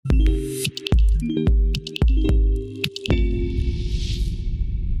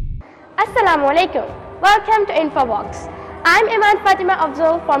Assalamu alaikum. Welcome to InfoBox. I'm Iman Fatima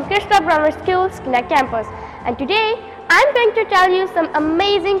from Krishna Grammar School, Sakeena campus, and today I'm going to tell you some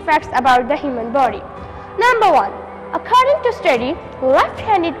amazing facts about the human body. Number 1. According to study,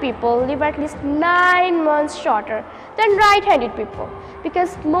 left-handed people live at least 9 months shorter than right-handed people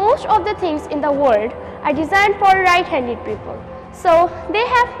because most of the things in the world are designed for right-handed people, so they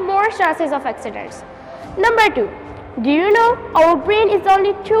have more chances of accidents. Number 2. Do you know our brain is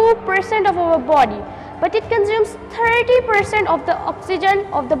only 2% of our body, but it consumes 30% of the oxygen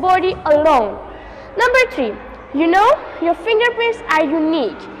of the body alone. Number 3. You know your fingerprints are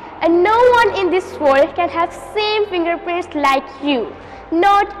unique and no one in this world can have same fingerprints like you,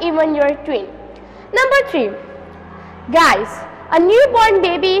 not even your twin. Number 3. Guys, a newborn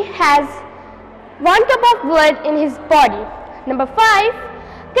baby has 1 cup of blood in his body. Number 5.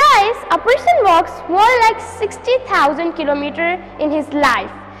 Guys, a person walks more like 60,000 kilometers in his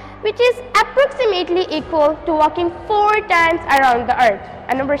life, which is approximately equal to walking 4 times around the earth.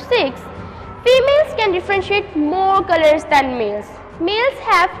 And number 6, females can differentiate more colors than males. Males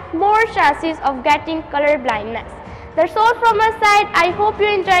have more chances of getting color blindness. That's all from my side. I hope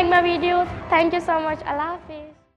you're enjoying my video. Thank you so much. Allah Hafiz.